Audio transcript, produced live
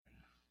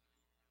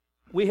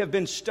We have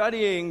been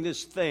studying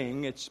this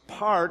thing. It's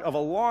part of a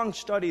long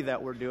study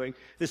that we're doing.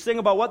 This thing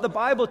about what the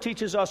Bible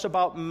teaches us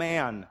about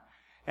man.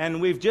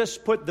 And we've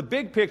just put the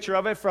big picture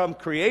of it from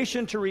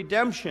creation to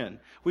redemption.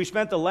 We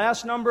spent the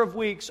last number of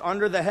weeks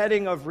under the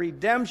heading of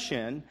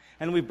redemption,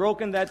 and we've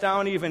broken that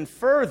down even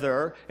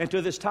further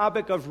into this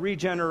topic of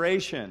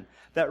regeneration.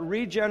 That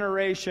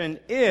regeneration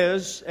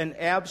is an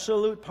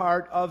absolute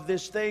part of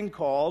this thing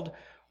called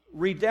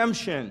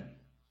redemption.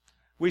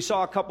 We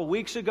saw a couple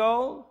weeks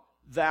ago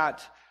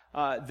that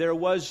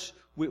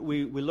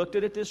we looked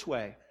at it this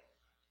way.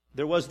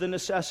 There was the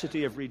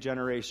necessity of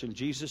regeneration.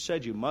 Jesus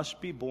said, you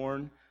must be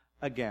born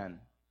again.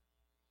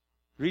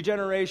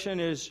 Regeneration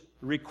is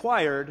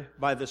required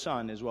by the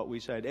Son, is what we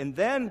said. And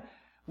then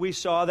we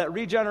saw that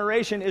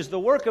regeneration is the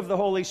work of the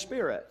Holy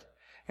Spirit.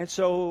 And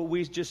so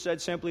we just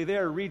said simply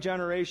there,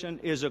 regeneration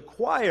is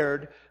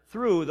acquired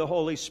through the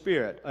Holy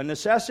Spirit. A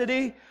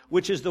necessity,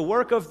 which is the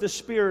work of the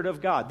Spirit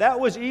of God. That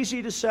was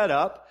easy to set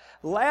up.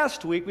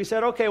 Last week we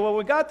said, okay, well,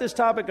 we got this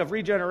topic of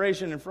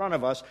regeneration in front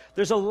of us.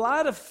 There's a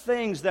lot of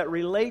things that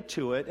relate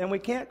to it, and we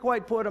can't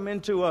quite put them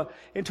into a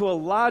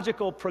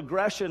logical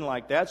progression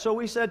like that. So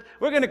we said,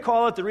 we're going to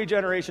call it the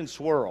regeneration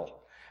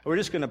swirl. We're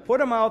just going to put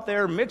them out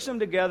there, mix them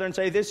together, and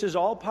say this is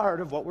all part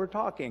of what we're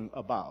talking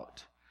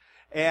about.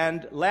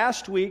 And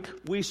last week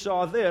we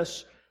saw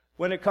this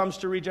when it comes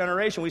to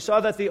regeneration. We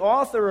saw that the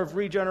author of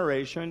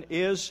regeneration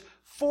is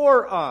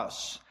for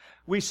us.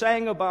 We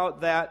sang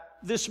about that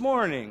this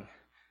morning.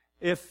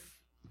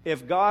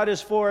 If God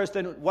is for us,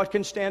 then what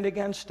can stand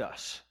against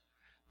us?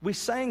 We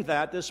sang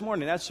that this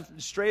morning. That's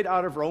straight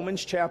out of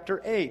Romans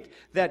chapter 8.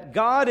 That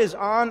God is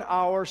on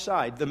our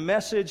side. The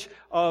message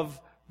of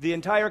the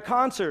entire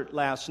concert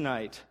last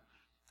night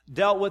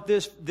dealt with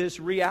this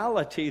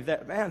reality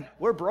that, man,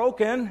 we're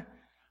broken,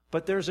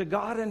 but there's a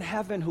God in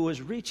heaven who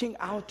is reaching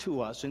out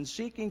to us and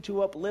seeking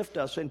to uplift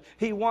us, and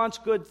He wants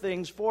good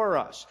things for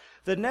us.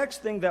 The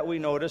next thing that we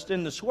noticed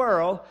in the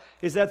swirl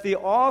is that the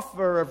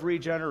offer of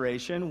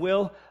regeneration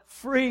will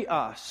free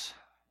us.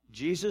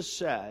 Jesus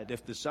said,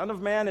 if the Son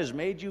of Man has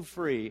made you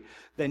free,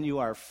 then you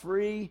are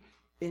free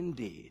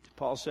indeed.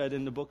 Paul said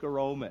in the book of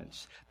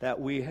Romans that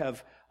we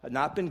have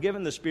not been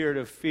given the spirit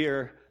of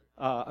fear,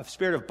 a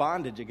spirit of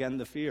bondage, again,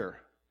 the fear.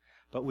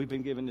 But we've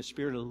been given the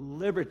spirit of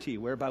liberty,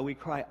 whereby we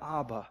cry,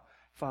 Abba,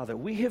 Father.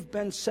 We have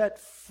been set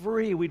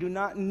free. We do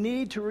not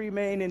need to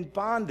remain in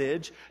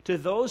bondage to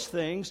those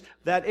things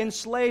that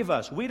enslave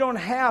us. We don't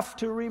have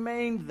to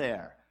remain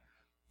there.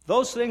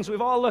 Those things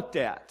we've all looked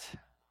at. I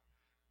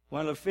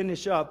want to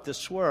finish up the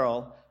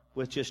swirl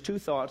with just two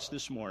thoughts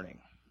this morning.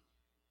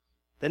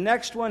 The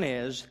next one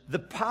is the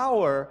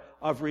power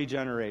of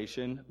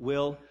regeneration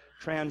will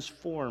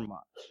transform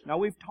us. Now,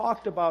 we've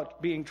talked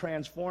about being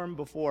transformed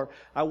before.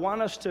 I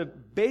want us to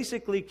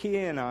basically key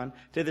in on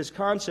to this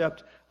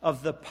concept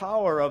of the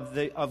power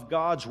of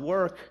God's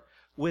work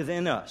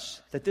within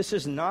us. That this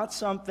is not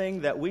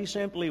something that we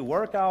simply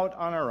work out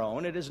on our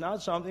own. It is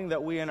not something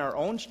that we in our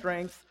own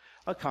strength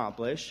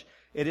accomplish.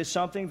 It is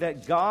something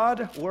that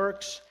God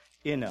works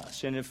in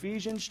us. In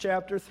Ephesians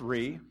chapter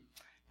 3,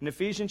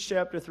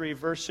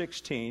 verse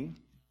 16,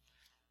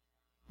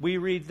 we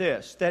read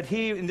this, that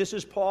He, and this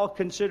is Paul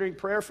considering,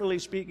 prayerfully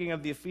speaking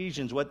of the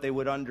Ephesians, what they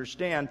would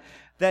understand,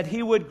 that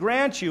He would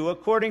grant you,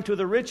 according to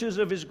the riches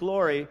of His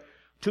glory,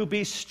 to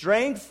be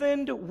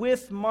strengthened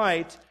with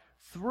might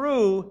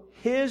through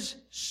His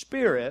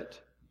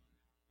Spirit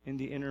in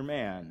the inner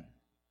man.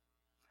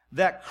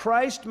 That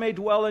Christ may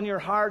dwell in your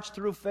hearts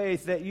through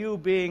faith, that you,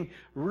 being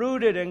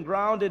rooted and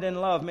grounded in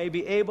love, may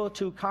be able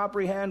to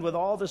comprehend with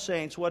all the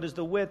saints what is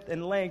the width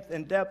and length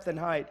and depth and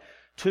height,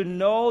 to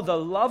know the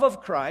love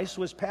of Christ,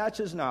 which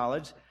passes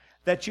knowledge,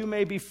 that you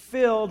may be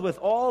filled with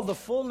all the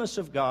fullness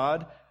of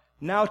God.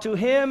 Now to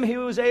Him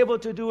who is able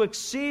to do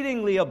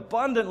exceedingly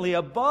abundantly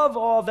above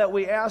all that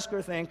we ask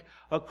or think,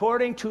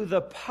 according to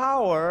the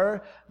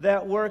power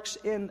that works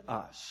in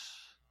us.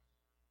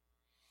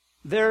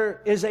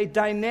 There is a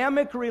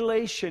dynamic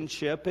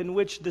relationship in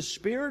which the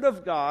Spirit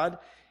of God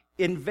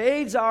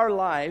invades our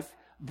life,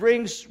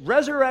 brings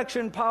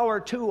resurrection power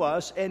to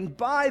us, and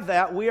by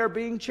that we are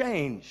being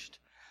changed.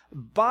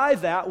 By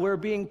that, we're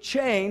being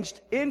changed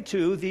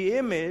into the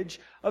image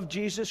of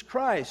Jesus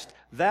Christ.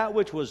 That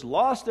which was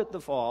lost at the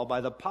fall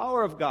by the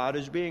power of God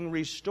is being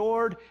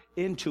restored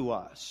into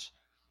us,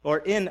 or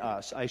in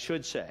us, I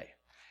should say.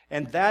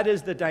 And that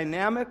is the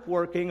dynamic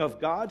working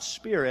of God's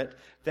Spirit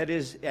that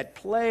is at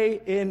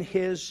play in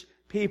His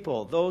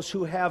people. Those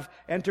who have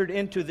entered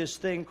into this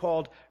thing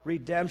called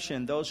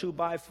redemption. Those who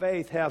by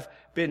faith have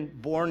been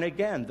born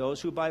again.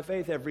 Those who by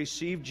faith have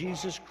received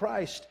Jesus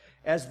Christ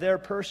as their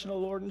personal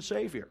Lord and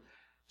Savior.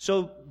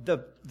 So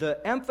the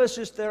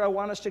emphasis there I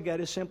want us to get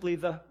is simply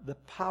the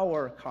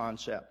power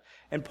concept.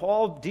 And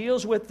Paul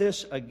deals with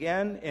this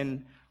again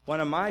in one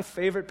of my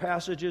favorite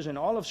passages in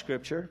all of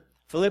Scripture,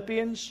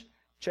 Philippians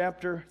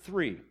chapter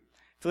 3.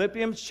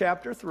 Philippians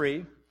chapter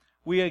 3,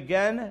 we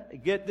again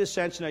get this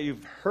sense. Now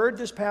you've heard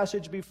this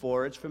passage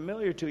before, it's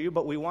familiar to you,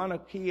 but we want to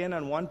key in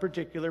on one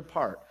particular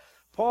part.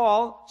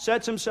 Paul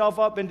sets himself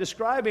up in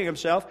describing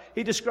himself.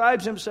 He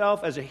describes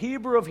himself as a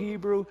Hebrew of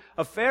Hebrew,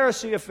 a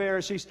Pharisee of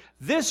Pharisees.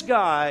 This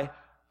guy,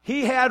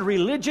 he had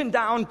religion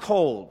down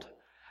cold.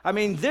 I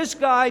mean, this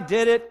guy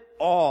did it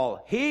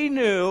all. He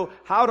knew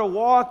how to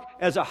walk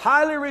as a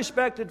highly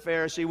respected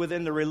Pharisee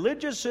within the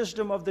religious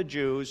system of the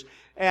Jews,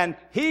 and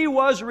he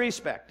was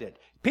respected.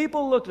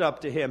 People looked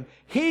up to him.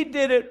 He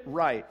did it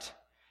right.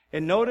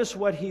 And notice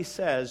what he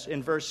says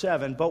in verse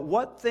 7, "But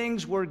what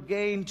things were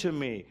gained to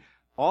me?"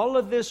 All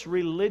of this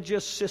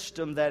religious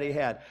system that he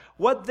had.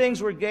 "What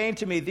things were gained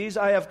to me, these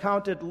I have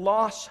counted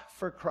loss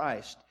for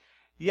Christ.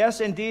 Yes,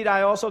 indeed,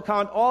 I also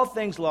count all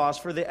things loss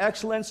for the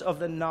excellence of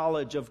the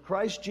knowledge of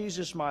Christ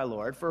Jesus my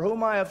Lord, for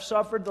whom I have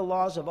suffered the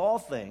loss of all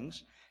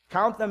things,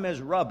 count them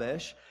as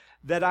rubbish,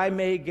 that I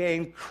may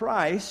gain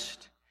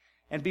Christ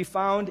and be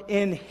found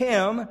in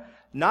him,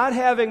 not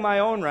having my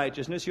own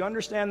righteousness." You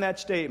understand that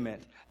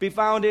statement? Be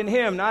found in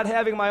him, not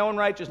having my own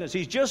righteousness.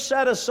 He's just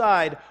set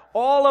aside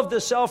all of the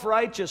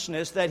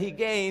self-righteousness that he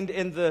gained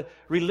in the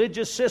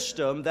religious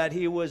system that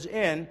he was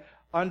in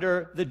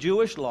under the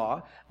Jewish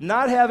law,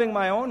 not having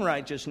my own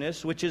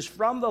righteousness, which is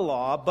from the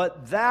law,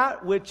 but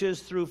that which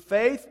is through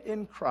faith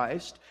in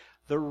Christ,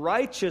 the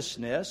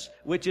righteousness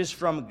which is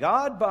from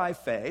God by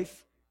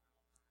faith,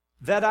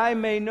 that I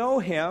may know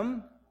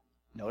him,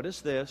 notice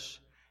this,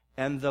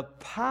 and the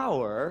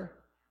power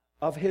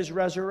of his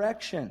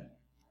resurrection,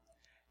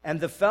 and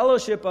the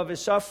fellowship of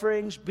his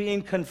sufferings,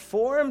 being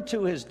conformed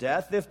to his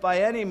death, if by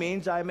any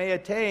means I may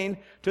attain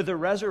to the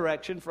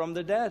resurrection from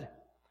the dead.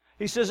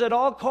 He says, at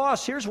all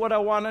costs, here's what I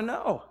want to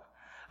know.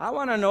 I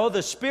want to know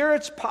the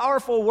Spirit's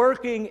powerful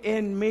working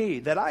in me,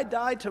 that I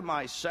die to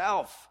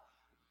myself,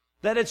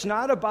 that it's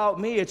not about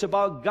me, it's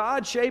about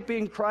God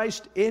shaping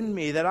Christ in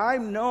me, that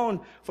I'm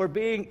known for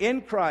being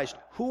in Christ,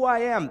 who I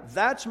am.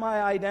 That's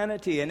my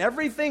identity, and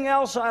everything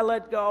else I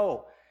let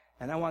go.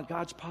 And I want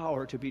God's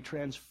power to be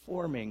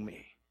transforming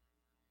me,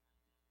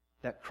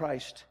 that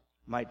Christ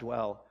might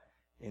dwell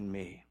in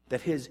me,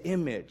 that his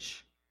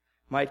image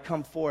might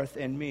come forth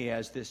in me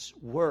as this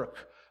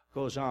work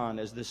goes on,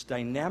 as this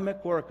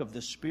dynamic work of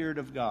the Spirit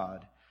of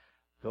God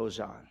goes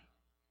on.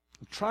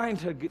 I'm trying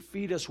to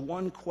feed us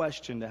one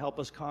question to help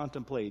us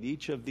contemplate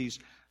each of these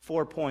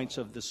 4 points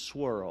of the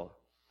swirl.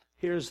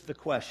 Here's the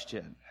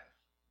question.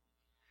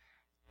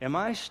 Am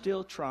I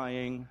still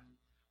trying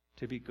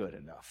to be good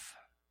enough?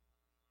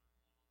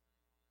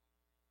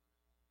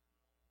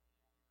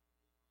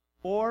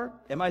 Or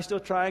am I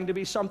still trying to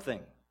be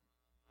something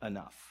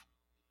enough?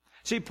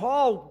 See,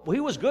 Paul, he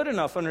was good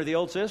enough under the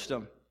old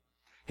system.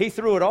 He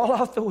threw it all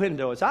out the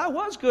window. I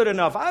was good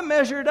enough. I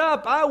measured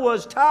up. I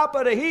was top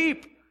of the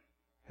heap.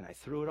 And I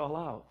threw it all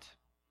out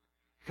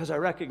because I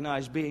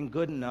recognized being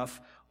good enough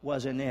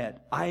wasn't it.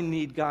 I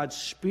need God's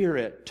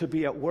Spirit to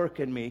be at work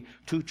in me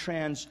to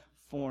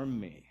transform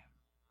me.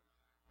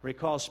 I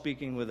recall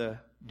speaking with a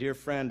dear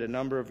friend a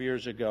number of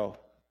years ago.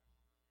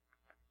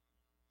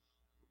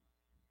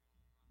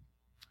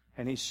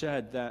 And he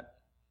said that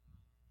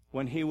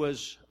when he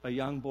was a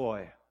young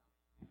boy,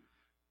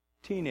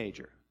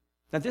 teenager.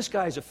 Now this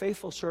guy is a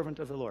faithful servant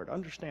of the Lord.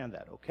 Understand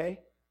that,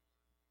 okay?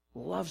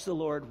 Loves the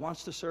Lord,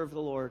 wants to serve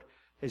the Lord,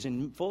 is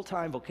in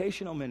full-time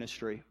vocational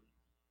ministry.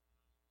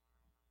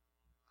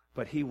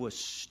 But he was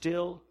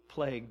still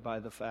plagued by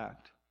the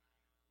fact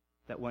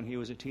that when he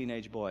was a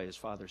teenage boy, his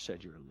father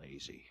said, "You're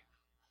lazy."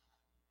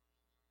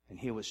 And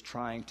he was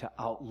trying to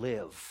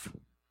outlive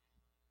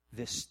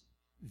this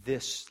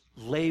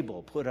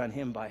label put on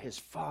him by his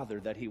father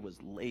that he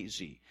was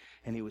lazy.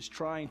 And he was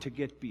trying to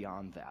get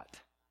beyond that.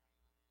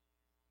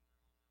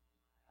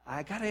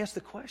 I got to ask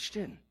the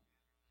question.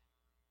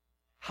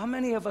 How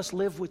many of us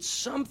live with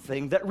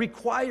something that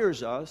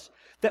requires us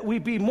that we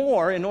be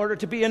more in order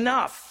to be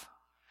enough?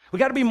 We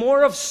got to be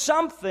more of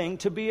something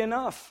to be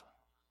enough.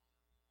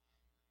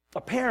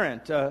 A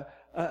parent,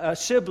 a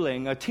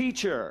sibling, a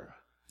teacher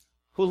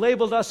who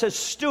labeled us as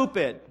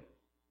stupid.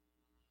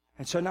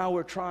 And so now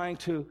we're trying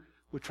to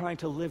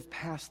live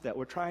past that.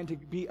 We're trying to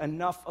be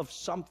enough of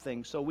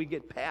something so we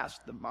get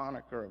past the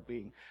moniker of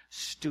being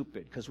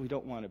stupid because we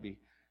don't want to be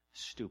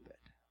stupid.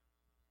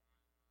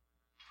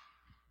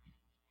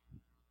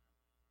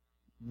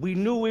 We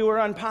knew we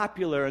were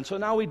unpopular, and so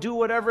now we do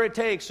whatever it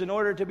takes in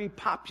order to be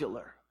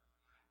popular.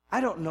 I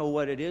don't know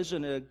what it is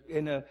in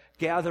a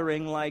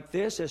gathering like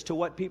this as to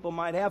what people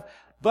might have,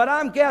 but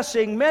I'm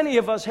guessing many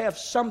of us have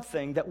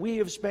something that we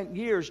have spent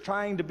years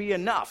trying to be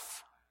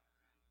enough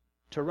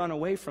to run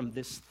away from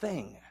this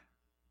thing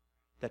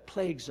that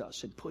plagues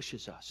us and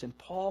pushes us. And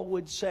Paul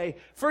would say,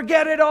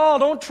 forget it all.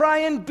 Don't try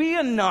and be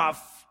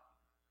enough.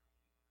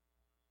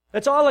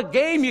 It's all a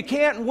game you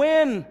can't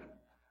win.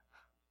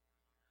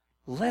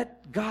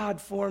 Let God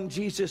form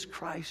Jesus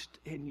Christ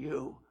in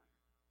you.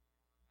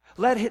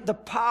 Let the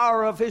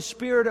power of His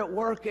Spirit at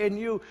work in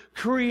you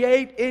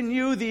create in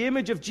you the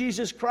image of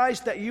Jesus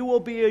Christ, that you will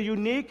be a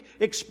unique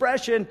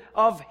expression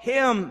of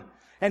Him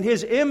and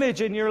His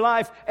image in your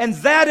life, and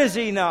that is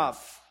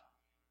enough.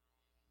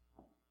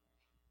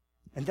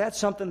 And that's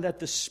something that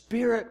the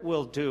Spirit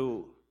will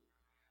do.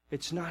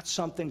 It's not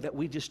something that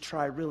we just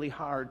try really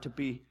hard to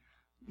be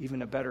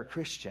even a better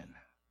Christian.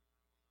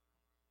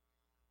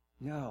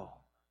 No.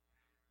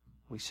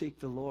 We seek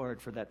the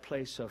Lord for that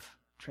place of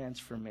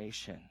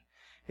transformation.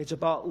 It's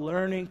about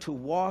learning to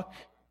walk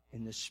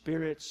in the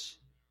Spirit's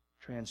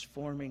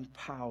transforming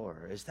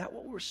power. Is that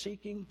what we're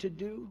seeking to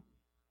do?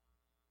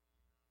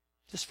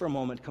 Just for a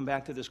moment, come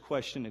back to this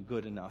question of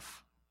good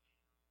enough.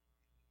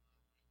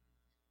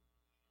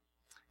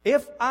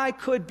 If I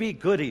could be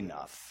good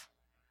enough,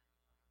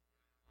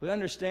 we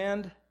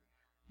understand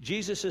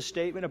Jesus'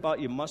 statement about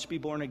you must be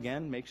born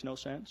again makes no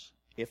sense.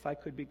 If I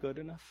could be good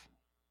enough.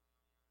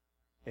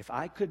 If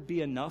I could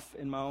be enough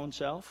in my own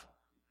self.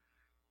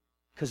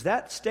 Because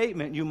that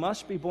statement, you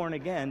must be born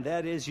again,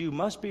 that is, you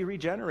must be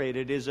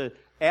regenerated, is an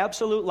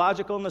absolute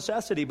logical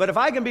necessity. But if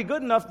I can be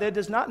good enough, that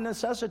is not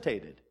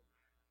necessitated.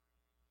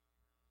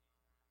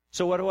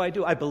 So what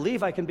do? I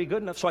believe I can be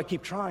good enough, so I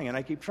keep trying, and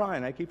I keep trying,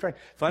 and I keep trying.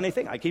 Funny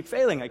thing, I keep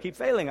failing.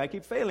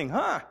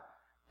 Huh?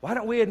 Why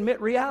don't we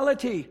admit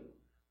reality?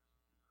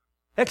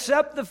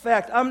 Accept the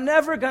fact I'm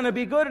never going to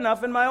be good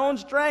enough in my own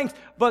strength,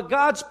 but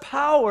God's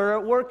power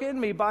at work in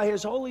me by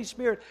His Holy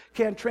Spirit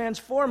can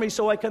transform me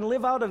so I can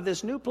live out of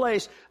this new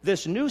place,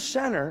 this new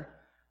center,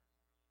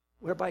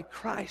 whereby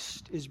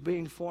Christ is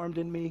being formed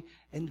in me,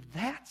 and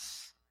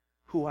that's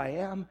who I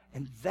am,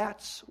 and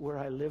that's where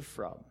I live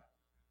from.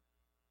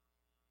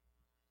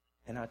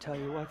 And I'll tell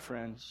you what,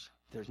 friends,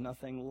 there's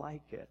nothing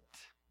like it.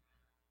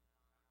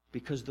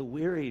 Because the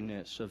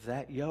weariness of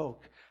that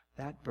yoke,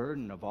 that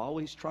burden of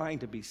always trying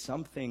to be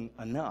something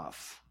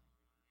enough,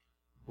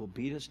 will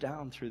beat us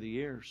down through the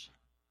years.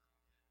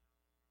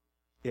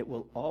 It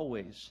will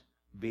always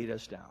beat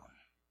us down.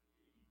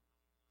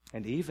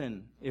 And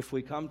even if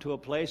we come to a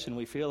place and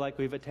we feel like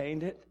we've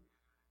attained it,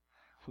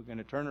 we're going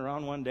to turn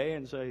around one day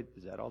and say,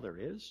 is that all there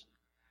is?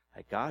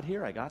 I got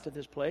here, I got to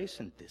this place,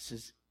 and this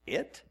is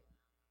it?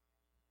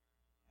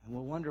 And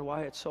we'll wonder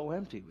why it's so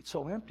empty. It's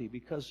so empty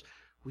because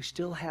we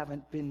still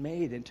haven't been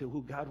made into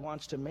who God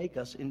wants to make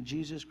us in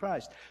Jesus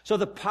Christ. So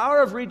the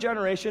power of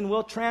regeneration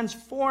will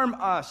transform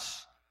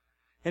us.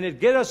 And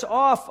it get us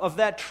off of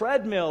that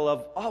treadmill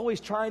of always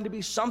trying to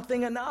be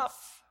something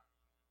enough.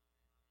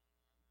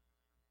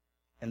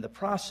 And the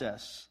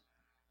process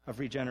of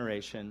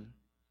regeneration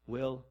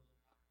will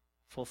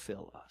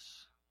fulfill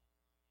us.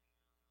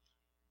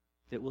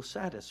 It will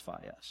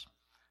satisfy us.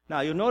 Now,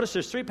 you'll notice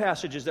there's 3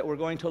 passages that we're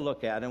going to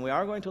look at, and we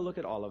are going to look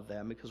at all of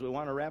them because we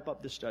want to wrap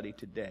up this study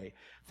today.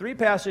 3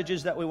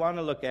 passages that we want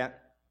to look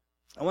at.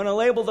 I want to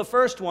label the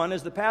first one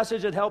as the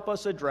passage that helps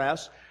us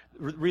address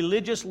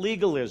religious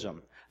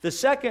legalism. The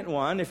second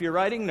one, if you're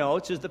writing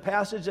notes, is the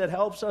passage that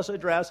helps us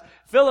address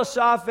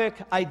philosophic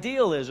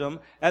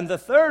idealism. And the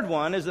third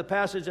one is the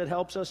passage that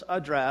helps us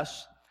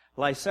address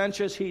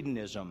licentious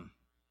hedonism.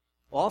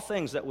 All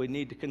things that we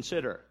need to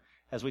consider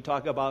as we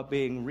talk about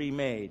being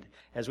remade,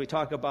 as we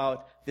talk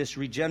about this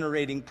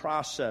regenerating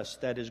process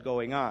that is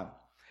going on.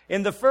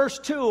 In the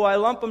first 2, I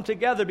lump them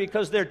together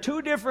because they're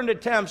 2 different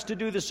attempts to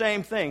do the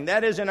same thing.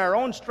 That is, in our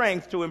own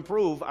strength to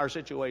improve our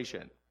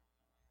situation.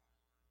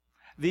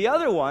 The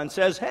other one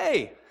says,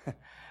 hey,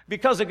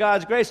 because of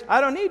God's grace,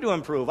 I don't need to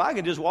improve. I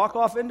can just walk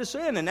off into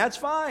sin, and that's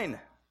fine.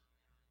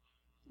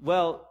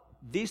 Well,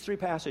 these 3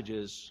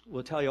 passages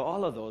will tell you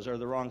all of those are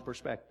the wrong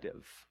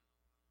perspective.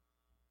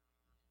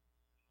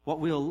 What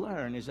we'll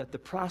learn is that the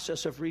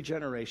process of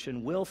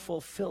regeneration will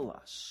fulfill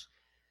us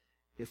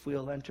if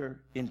we'll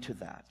enter into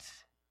that.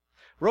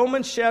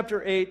 Romans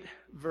chapter 8,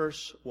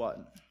 verse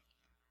 1.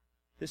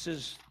 This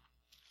is,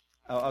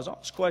 I was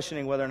always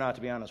questioning whether or not,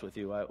 to be honest with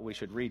you, we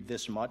should read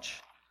this much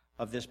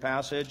of this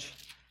passage.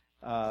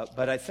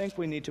 But I think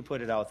we need to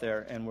put it out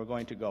there, and we're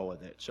going to go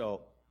with it.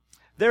 So,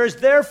 there is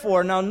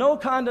therefore now no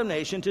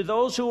condemnation to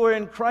those who are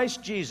in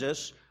Christ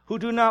Jesus, who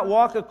do not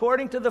walk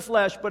according to the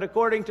flesh, but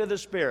according to the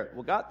Spirit.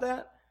 We got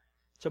that?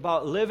 It's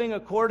about living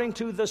according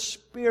to the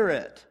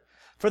Spirit.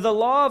 For the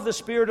law of the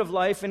Spirit of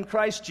life in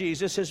Christ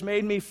Jesus has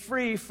made me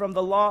free from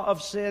the law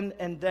of sin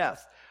and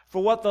death.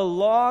 For what the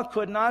law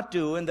could not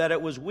do, in that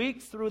it was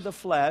weak through the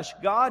flesh,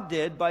 God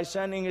did by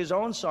sending His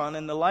own Son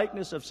in the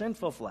likeness of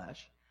sinful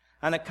flesh.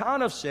 On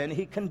account of sin,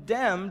 He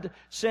condemned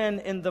sin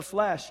in the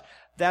flesh,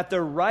 that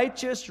the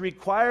righteous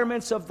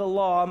requirements of the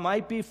law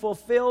might be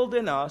fulfilled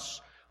in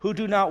us, who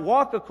do not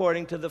walk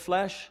according to the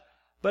flesh,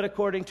 but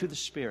according to the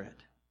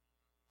Spirit.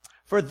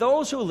 For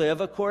those who live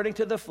according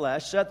to the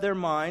flesh set their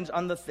minds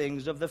on the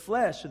things of the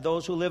flesh.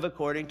 Those who live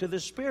according to the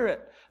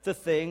Spirit, the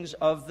things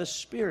of the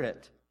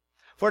Spirit.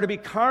 For to be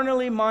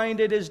carnally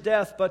minded is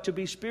death, but to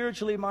be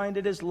spiritually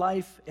minded is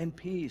life and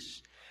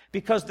peace.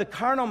 Because the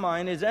carnal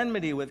mind is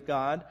enmity with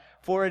God,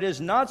 for it is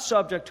not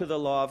subject to the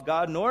law of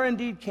God, nor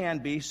indeed can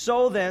be.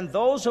 So then,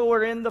 those who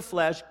are in the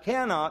flesh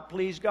cannot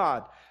please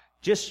God.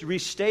 Just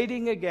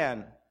restating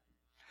again,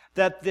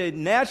 that the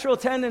natural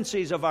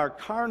tendencies of our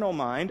carnal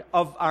mind,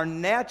 of our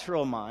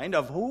natural mind,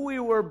 of who we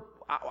were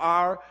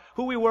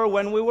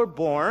when we were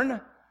born,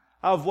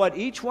 of what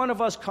each one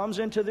of us comes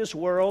into this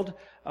world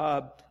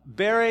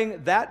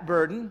bearing that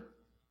burden.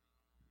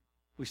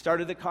 We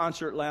started the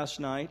concert last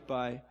night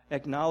by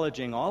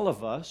acknowledging all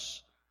of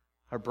us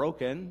are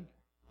broken.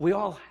 We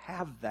all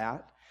have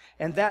that.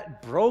 And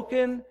that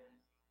broken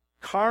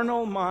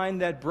carnal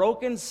mind, that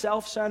broken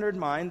self-centered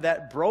mind,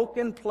 that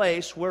broken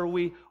place where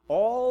we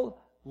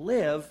all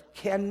live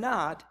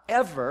cannot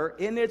ever,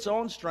 in its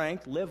own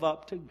strength, live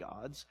up to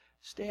God's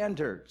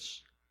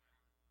standards.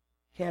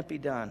 Can't be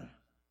done.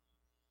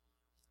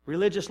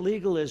 Religious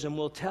legalism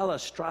will tell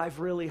us, strive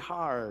really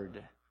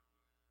hard.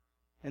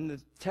 And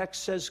the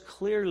text says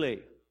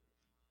clearly,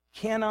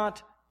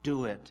 cannot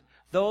do it.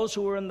 Those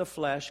who are in the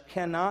flesh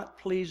cannot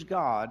please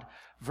God,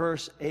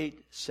 verse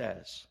 8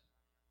 says.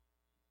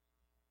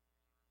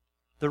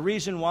 The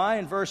reason why,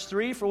 in verse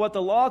 3, for what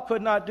the law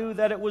could not do,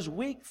 that it was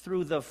weak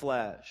through the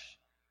flesh.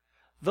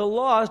 The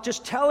law is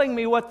just telling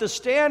me what the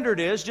standard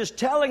is, just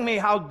telling me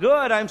how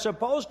good I'm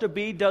supposed to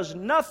be, does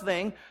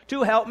nothing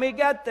to help me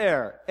get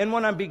there. And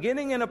when I'm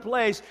beginning in a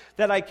place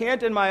that I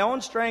can't in my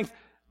own strength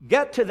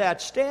get to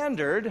that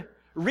standard,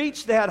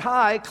 reach that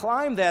high,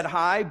 climb that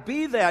high,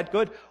 be that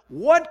good,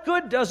 what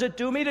good does it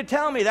do me to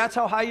tell me that's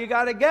how high you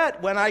got to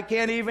get when I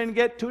can't even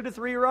get 2 to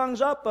 3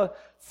 rungs up a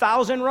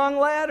 1,000-rung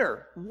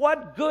ladder?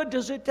 What good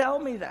does it tell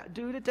me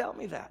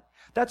that?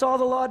 That's all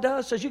the law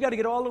does. Says you got to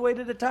get all the way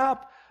to the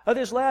top of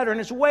this ladder,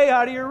 and it's way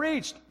out of your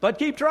reach. But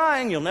keep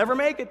trying. You'll never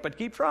make it, but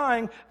keep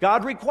trying.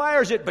 God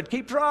requires it, but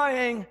keep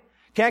trying.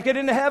 Can't get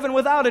into heaven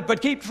without it,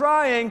 but keep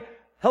trying.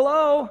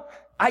 Hello?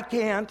 I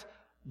can't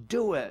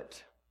do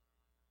it.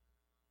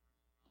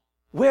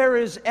 Where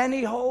is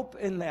any hope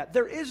in that?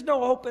 There is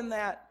no hope in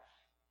that.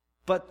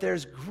 But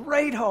there's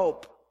great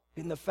hope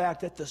in the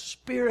fact that the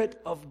Spirit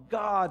of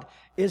God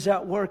is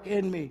at work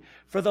in me.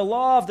 For the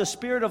law of the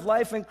Spirit of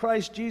life in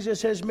Christ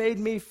Jesus has made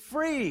me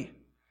free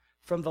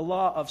from the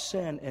law of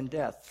sin and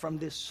death, from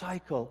this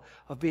cycle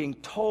of being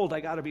told I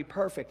got to be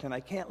perfect and I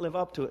can't live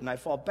up to it and I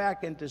fall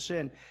back into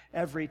sin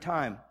every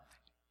time.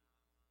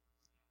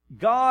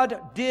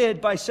 God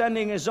did, by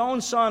sending His own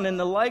Son in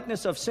the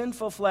likeness of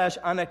sinful flesh,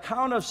 on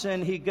account of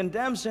sin, He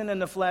condemned sin in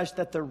the flesh,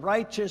 that the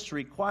righteous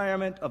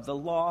requirement of the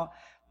law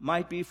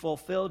might be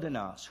fulfilled in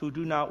us, who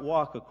do not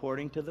walk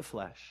according to the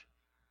flesh,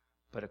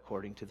 but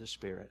according to the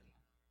Spirit.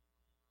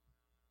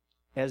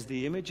 As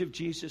the image of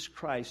Jesus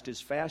Christ is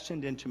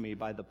fashioned into me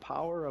by the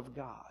power of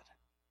God,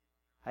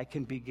 I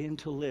can begin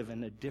to live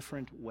in a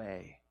different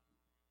way.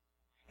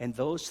 And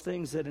those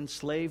things that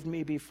enslaved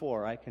me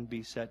before, I can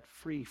be set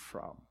free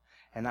from.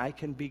 And I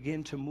can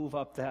begin to move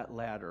up that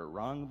ladder,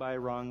 rung by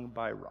rung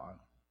by rung.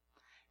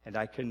 And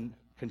I can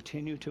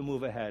continue to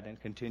move ahead and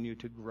continue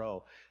to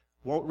grow.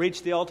 Won't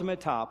reach the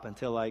ultimate top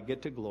until I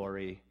get to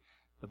glory.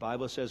 The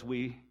Bible says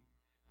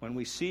when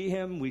we see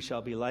Him, we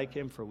shall be like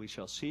Him, for we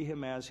shall see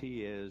Him as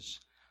He is.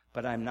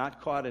 But I'm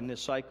not caught in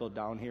this cycle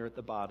down here at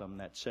the bottom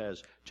that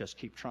says, just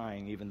keep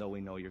trying even though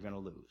we know you're going to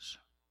lose.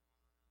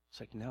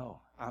 It's like,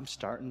 no, I'm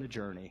starting the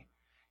journey,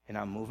 and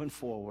I'm moving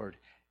forward,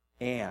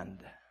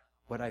 and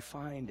what I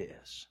find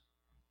is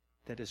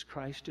that as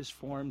Christ is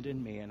formed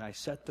in me and I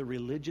set the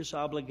religious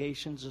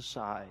obligations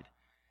aside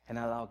and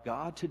I allow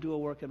God to do a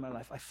work in my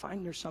life, I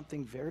find there's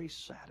something very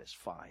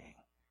satisfying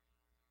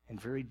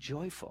and very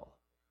joyful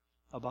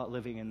about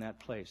living in that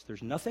place.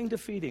 There's nothing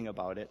defeating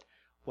about it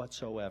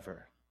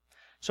whatsoever.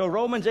 So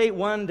Romans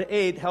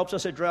 8:1-8 helps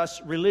us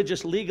address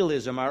religious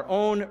legalism, our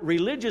own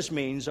religious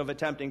means of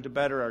attempting to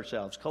better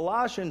ourselves.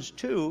 Colossians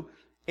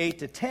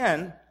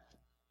 2:8-10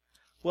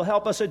 will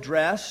help us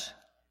address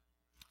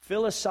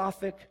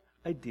philosophic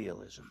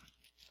idealism.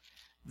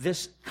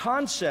 This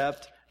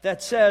concept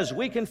that says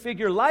we can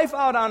figure life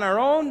out on our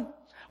own,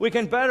 we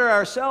can better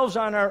ourselves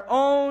on our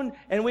own,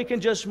 and we can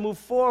just move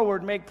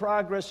forward, make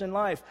progress in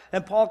life.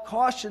 And Paul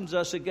cautions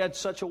us against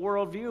such a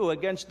worldview,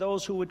 against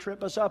those who would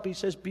trip us up. He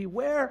says,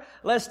 beware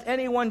lest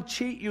anyone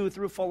cheat you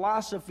through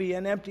philosophy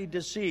and empty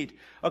deceit,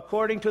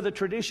 according to the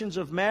traditions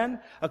of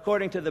men,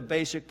 according to the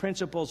basic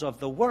principles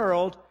of the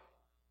world,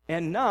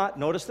 and not,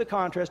 notice the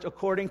contrast,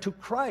 according to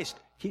Christ.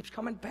 Keeps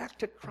coming back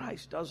to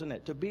Christ, doesn't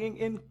it? To being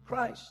in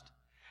Christ.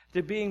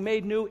 To being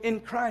made new in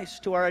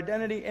Christ. To our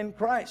identity in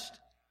Christ.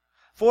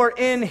 For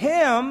in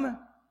Him,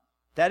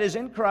 that is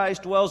in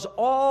Christ, dwells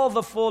all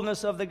the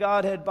fullness of the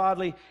Godhead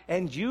bodily,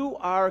 and you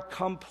are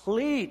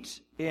complete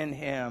in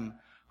Him,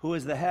 who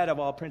is the head of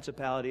all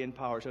principality and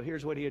power. So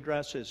here's what he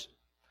addresses.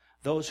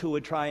 Those who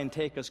would try and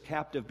take us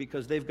captive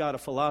because they've got a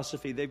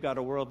philosophy, they've got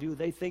a worldview,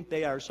 they think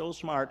they are so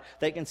smart,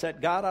 they can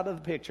set God out of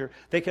the picture,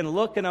 they can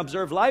look and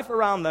observe life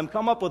around them,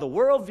 come up with a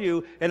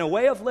worldview and a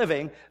way of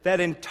living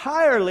that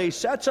entirely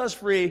sets us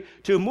free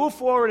to move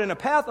forward in a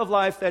path of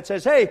life that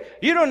says, hey,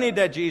 you don't need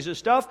that Jesus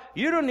stuff,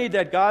 you don't need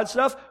that God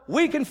stuff,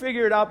 we can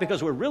figure it out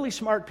because we're really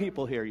smart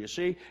people here, you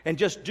see, and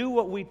just do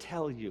what we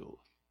tell you.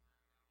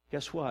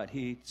 Guess what?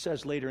 He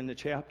says later in the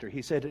chapter,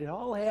 he said it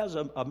all has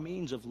a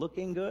means of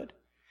looking good.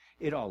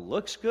 It all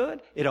looks good.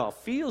 It all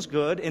feels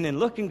good. And in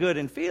looking good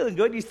and feeling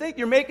good, you think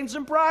you're making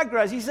some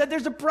progress. He said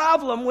there's a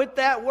problem with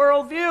that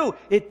worldview.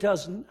 It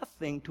does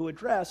nothing to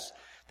address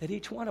that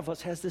each one of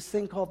us has this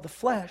thing called the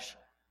flesh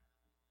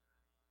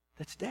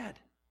that's dead.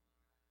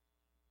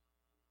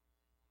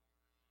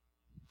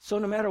 So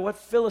no matter what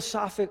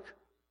philosophic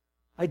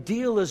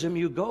idealism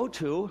you go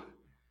to,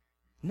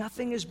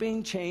 Nothing is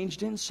being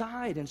changed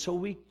inside. And so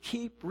we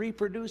keep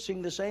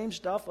reproducing the same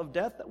stuff of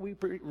death that we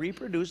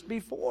reproduced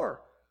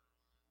before.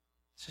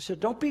 So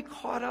don't be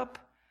caught up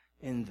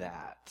in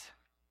that.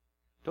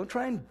 Don't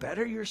try and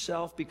better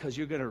yourself because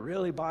you're going to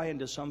really buy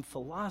into some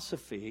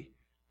philosophy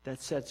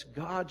that sets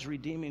God's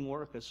redeeming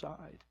work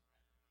aside.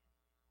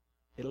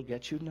 It'll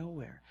get you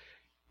nowhere.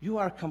 You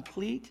are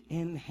complete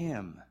in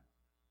Him,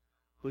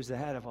 who's the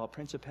head of all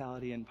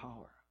principality and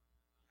power.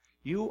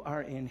 You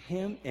are in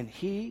Him, and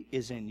He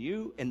is in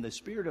you, and the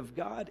Spirit of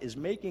God is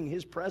making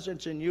His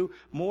presence in you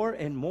more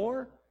and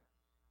more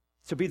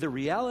to be the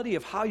reality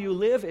of how you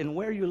live and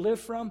where you live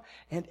from.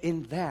 And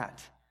in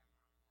that,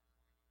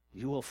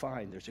 you will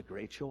find there's a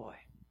great joy,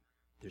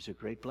 there's a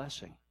great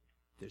blessing,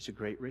 there's a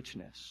great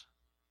richness.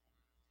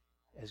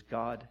 As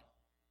God,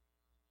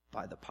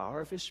 by the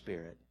power of His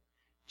Spirit,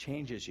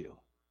 changes you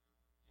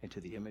into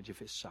the image of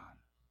His Son.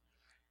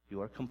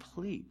 You are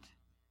complete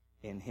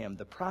in Him.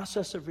 The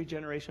process of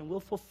regeneration will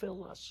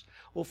fulfill us.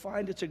 We'll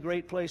find it's a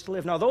great place to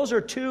live. Now, those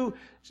are two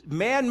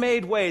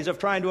man-made ways of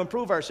trying to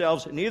improve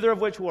ourselves, neither of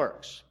which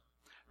works.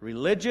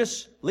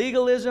 Religious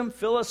legalism,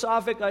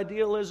 philosophic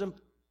idealism,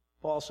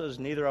 Paul says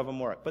neither of them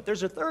work. But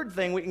there's a third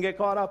thing we can get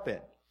caught up in.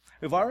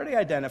 We've already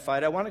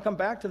identified. I want to come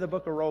back to the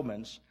book of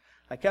Romans.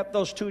 I kept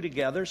those two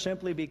together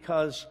simply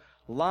because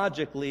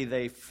logically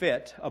they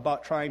fit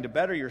about trying to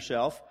better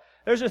yourself.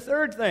 There's a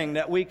third thing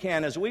that we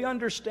can, as we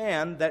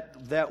understand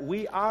that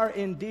we are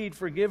indeed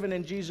forgiven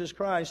in Jesus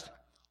Christ,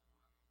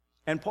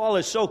 and Paul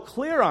is so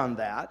clear on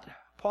that.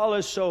 Paul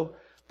is so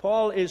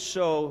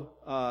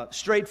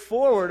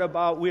straightforward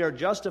about we are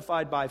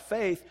justified by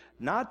faith,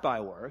 not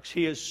by works.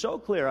 He is so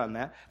clear on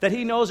that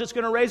he knows it's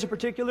going to raise a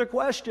particular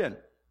question.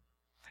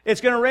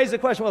 It's going to raise the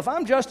question, well, if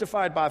I'm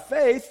justified by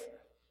faith,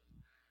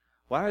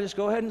 why don't I just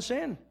go ahead and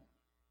sin?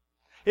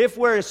 If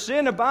where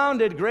sin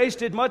abounded, grace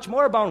did much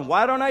more abound.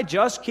 Why don't I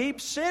just keep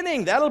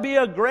sinning? That'll be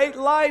a great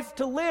life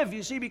to live,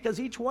 you see, because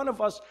each one of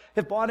us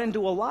have bought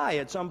into a lie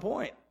at some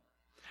point.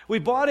 We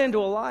bought into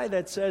a lie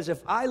that says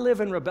if I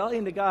live in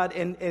rebellion to God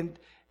and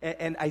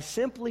I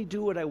simply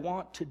do what I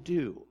want to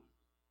do,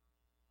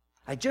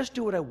 I just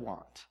do what I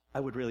want, I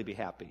would really be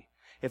happy.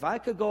 If I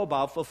could go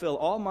about, fulfill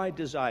all my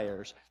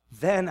desires,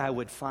 then I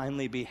would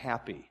finally be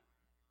happy.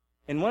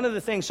 And one of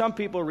the things some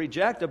people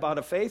reject about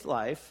a faith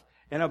life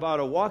and about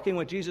a walking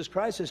with Jesus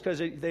Christ is because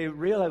they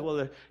realize,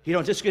 well, you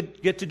don't just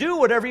get to do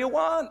whatever you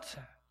want.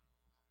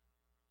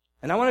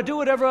 And I want to do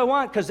whatever I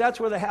want because that's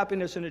where the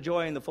happiness and the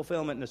joy and the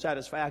fulfillment and the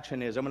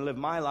satisfaction is. I'm going to live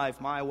my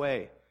life my way.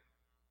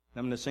 And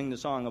I'm going to sing the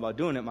song about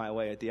doing it my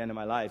way at the end of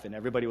my life. And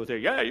everybody will say,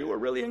 yeah, you were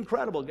really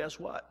incredible. Guess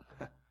what?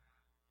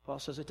 Paul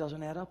says it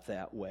doesn't add up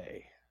that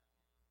way.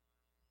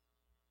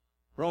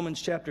 Romans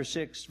chapter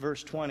 6,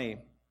 verse 20.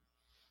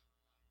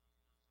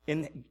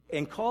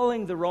 In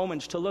calling the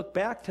Romans to look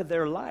back to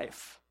their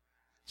life.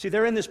 See,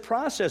 they're in this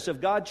process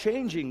of God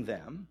changing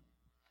them.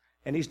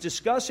 And he's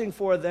discussing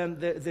for them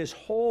this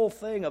whole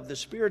thing of the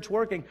Spirit's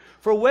working.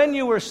 For when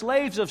you were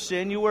slaves of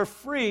sin, you were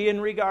free in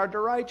regard to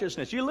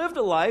righteousness. You lived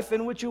a life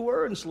in which you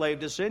were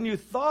enslaved to sin. You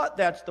thought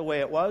that's the way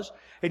it was.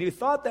 And you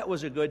thought that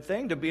was a good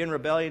thing, to be in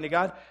rebellion to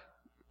God.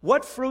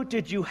 What fruit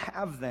did you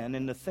have then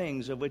in the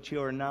things of which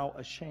you are now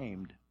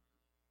ashamed?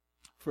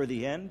 For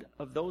the end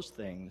of those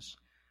things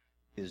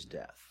is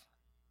death.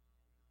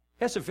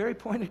 That's a very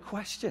pointed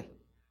question.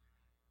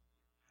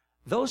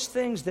 Those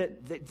things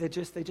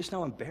they just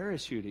now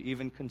embarrass you to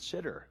even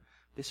consider.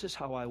 This is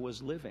how I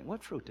was living.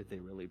 What fruit did they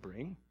really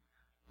bring?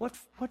 What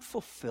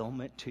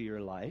fulfillment to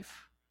your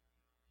life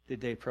did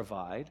they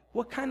provide?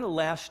 What kind of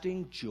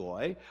lasting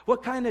joy?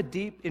 What kind of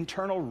deep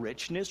internal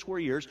richness were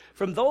yours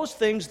from those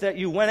things that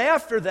you went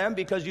after them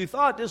because you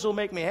thought this will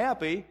make me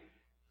happy,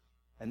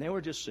 and they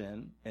were just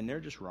sin, and they're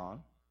just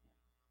wrong,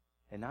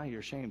 and now you're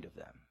ashamed of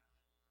them?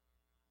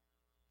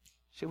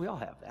 See, we all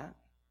have that.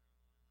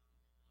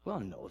 We all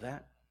know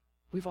that.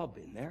 We've all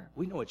been there.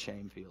 We know what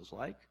shame feels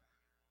like.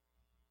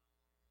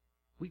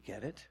 We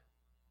get it.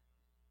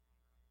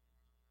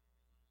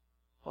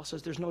 Paul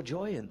says there's no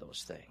joy in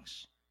those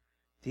things.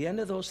 The end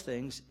of those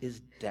things is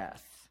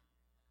death.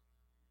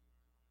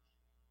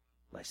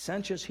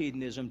 Licentious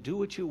hedonism, do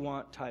what you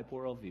want type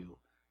worldview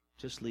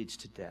just leads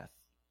to death.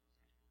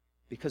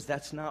 Because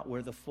that's not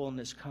where the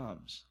fullness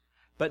comes.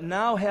 But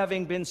now,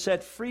 having been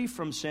set free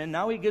from sin,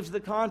 now he gives the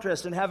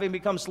contrast, and having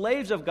become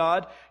slaves of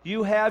God,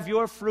 you have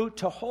your fruit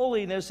to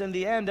holiness, and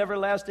the end,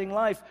 everlasting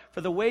life.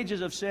 For the wages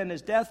of sin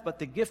is death, but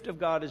the gift of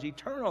God is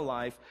eternal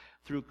life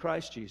through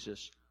Christ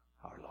Jesus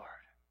our Lord.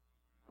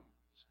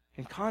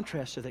 In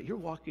contrast to that, you're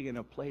walking in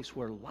a place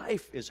where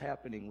life is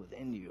happening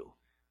within you,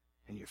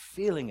 and you're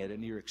feeling it,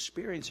 and you're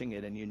experiencing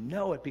it, and you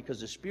know it because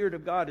the Spirit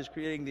of God is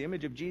creating the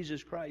image of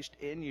Jesus Christ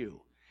in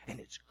you, and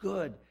it's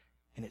good.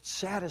 And it's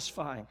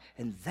satisfying.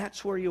 And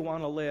that's where you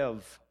want to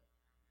live.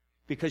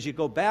 Because you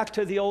go back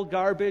to the old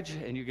garbage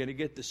and you're going to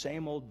get the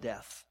same old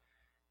death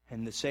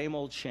and the same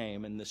old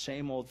shame and the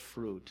same old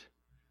fruit.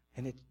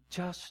 And it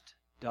just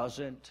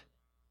doesn't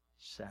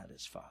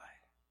satisfy.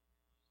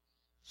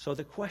 So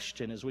the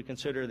question as we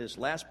consider this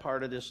last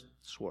part of this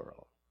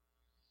swirl.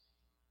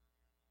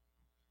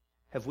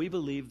 Have we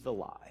believed the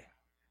lie?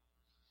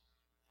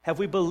 Have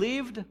we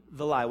believed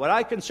the lie? What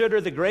I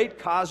consider the great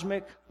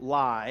cosmic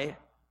lie,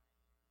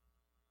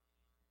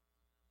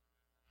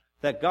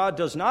 that God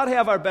does not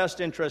have our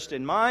best interest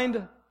in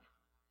mind,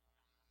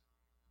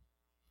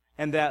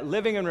 and that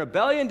living in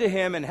rebellion to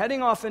Him and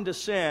heading off into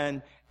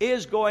sin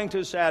is going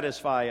to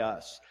satisfy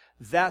us.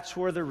 That's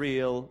where the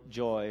real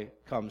joy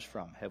comes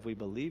from. Have we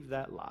believed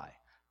that lie?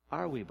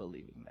 Are we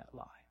believing that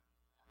lie?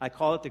 I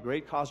call it the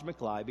great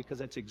cosmic lie because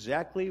that's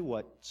exactly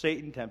what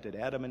Satan tempted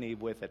Adam and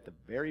Eve with at the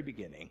very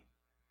beginning.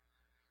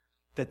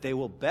 That they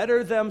will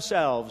better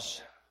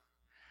themselves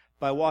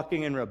by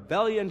walking in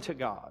rebellion to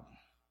God.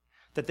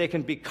 That they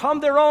can become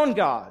their own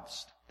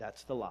gods.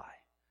 That's the lie.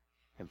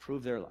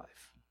 Improve their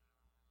life.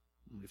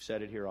 We've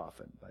said it here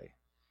often.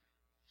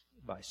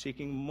 By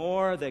seeking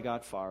more, they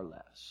got far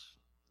less.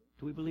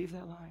 Do we believe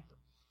that lie?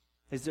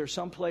 Is there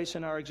some place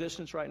in our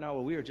existence right now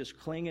where we are just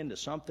clinging to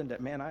something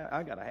that, man,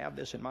 I got to have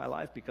this in my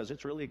life because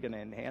it's really going to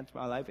enhance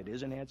my life. It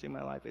is enhancing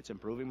my life. It's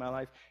improving my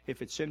life.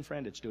 If it's sin,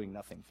 friend, it's doing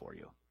nothing for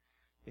you.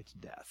 It's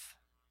death.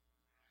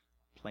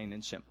 Plain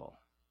and simple.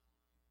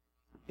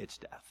 It's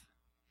death.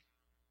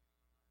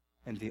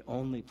 And the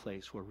only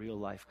place where real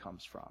life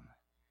comes from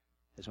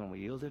is when we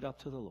yield it up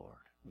to the Lord.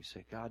 We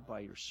say, God, by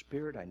your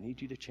Spirit, I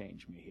need you to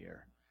change me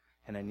here.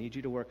 And I need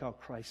you to work out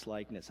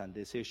Christ-likeness on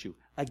this issue.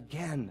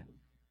 Again,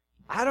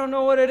 I don't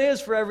know what it is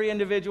for every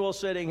individual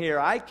sitting here.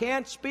 I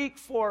can't speak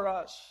for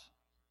us.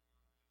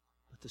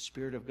 But the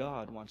Spirit of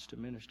God wants to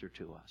minister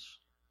to us.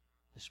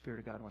 The Spirit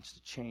of God wants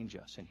to change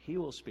us. And He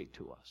will speak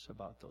to us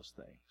about those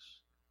things.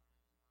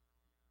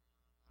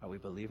 Are we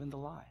believing the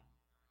lie?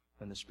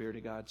 When the Spirit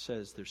of God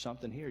says, there's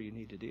something here you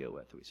need to deal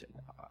with, we say,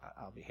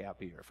 I'll be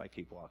happier if I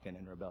keep walking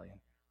in rebellion.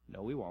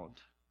 No, we won't.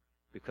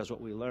 Because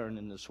what we learn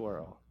in this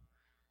world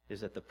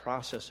is that the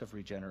process of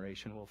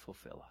regeneration will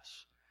fulfill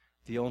us.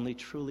 The only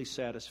truly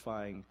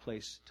satisfying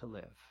place to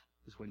live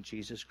is when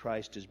Jesus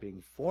Christ is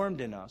being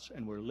formed in us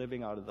and we're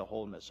living out of the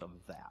wholeness of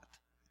that.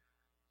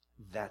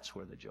 That's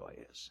where the joy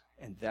is.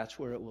 And that's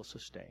where it will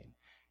sustain.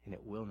 And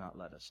it will not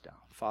let us down.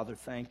 Father,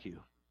 thank you.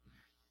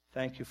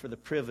 Thank you for the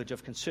privilege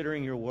of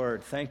considering your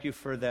word. Thank you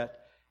for that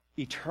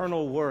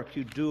eternal work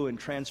you do in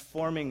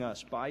transforming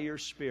us by your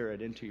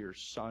Spirit into your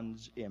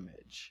Son's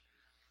image,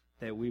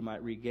 that we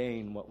might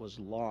regain what was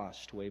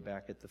lost way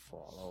back at the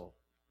fall. Oh,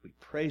 we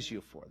praise you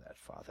for that,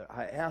 Father.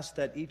 I ask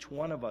that each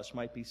one of us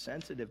might be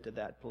sensitive to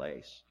that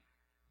place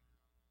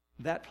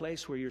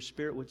where your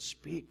Spirit would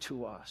speak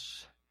to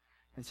us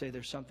and say,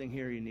 there's something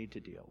here you need to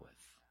deal with.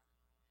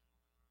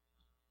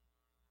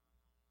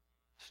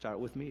 Start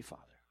with me,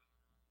 Father.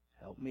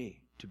 Help me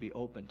to be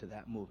open to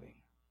that moving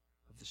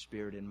of the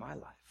Spirit in my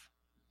life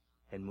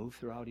and move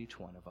throughout each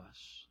one of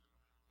us,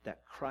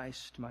 that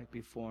Christ might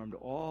be formed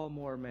all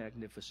more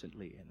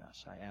magnificently in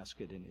us. I ask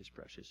it in His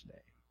precious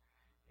name.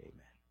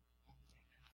 Amen.